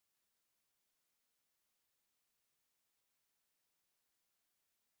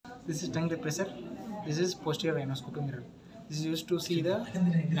This is tongue depressor. This is posterior rhinoscopy mirror. This is used to see the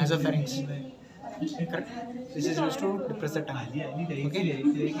nasopharynx. Correct? This is used to depress the tongue.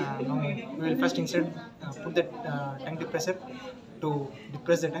 Okay. Now we will first put the tongue depressor to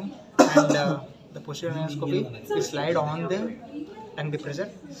depress the tongue, and the posterior rhinoscopy will slide on the tongue depressor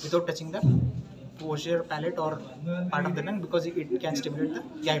without touching the posterior palate or part of the tongue, because it can stimulate the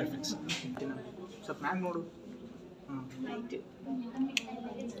gag reflex. So,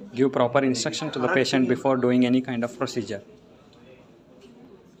 give proper instruction to the patient before doing any kind of procedure.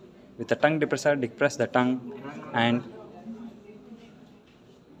 With the tongue depressor, depress the tongue and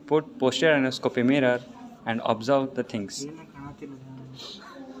put posterior rhinoscopy mirror and observe the things.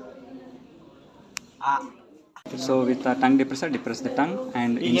 So with the tongue depressor, depress the tongue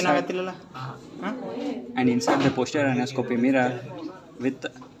and inside the posterior rhinoscopy mirror with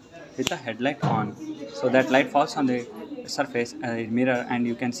the headlight on, so that light falls on the surface mirror and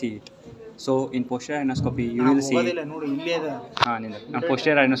you can see it. So in posterior rhinoscopy you will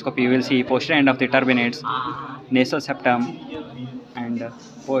see posterior end of the turbinates, nasal septum and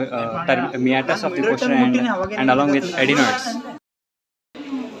meatus of the posterior end, and along with adenoids.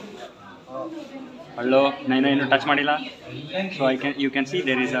 Hello, Naina touch madila. So you can see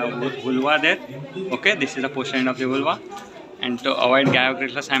there is a vulva there. Okay, this is the posterior end of the vulva. And to avoid gag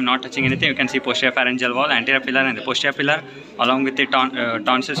reflex, I am not touching anything. You can see posterior pharyngeal wall, anterior pillar and the posterior pillar, along with the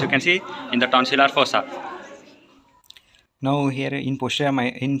tonsils you can see in the tonsillar fossa. Now here in posterior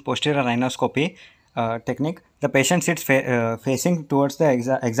rhinoscopy technique, the patient sits facing towards the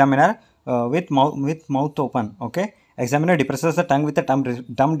examiner with mouth open. Okay, examiner depresses the tongue with the thumb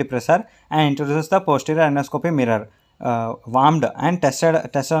depressor and introduces the posterior rhinoscopy mirror, warmed and tested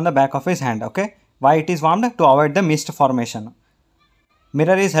on the back of his hand. Okay. Why it is warmed? To avoid the mist formation.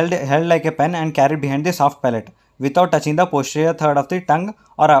 Mirror is held like a pen and carried behind the soft palate without touching the posterior third of the tongue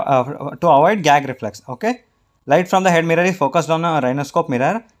or to avoid gag reflex. Okay. Light from the head mirror is focused on a rhinoscope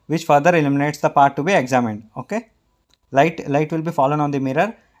mirror, which further illuminates the part to be examined. Okay. Light will be fallen on the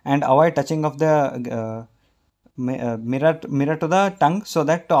mirror and avoid touching of the mirror to the tongue, so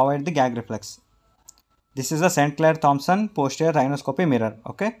that to avoid the gag reflex. This is a St. Clair Thompson posterior rhinoscopy mirror.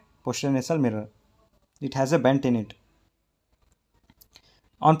 Okay. Posterior nasal mirror. It has a bent in it.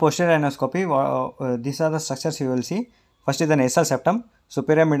 On posterior rhinoscopy, these are the structures you will see. First is the nasal septum,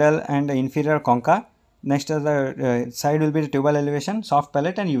 superior, middle and inferior concha. Next is the side will be the tubal elevation, soft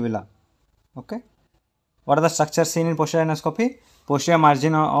palate and uvula. Okay. What are the structures seen in posterior rhinoscopy? Posterior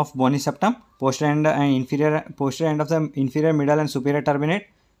margin of bony septum, posterior end of the inferior, middle and superior turbinate,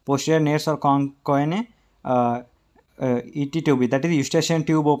 posterior nares or conchoene, ET tube, that is eustachian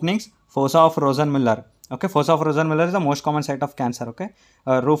tube openings, fossa of Rosenmuller. Okay, fossa of Rosenmuller is the most common site of cancer. Okay,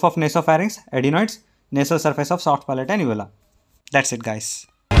 roof of nasopharynx, adenoids, nasal surface of soft palate and uvula. That's it, guys.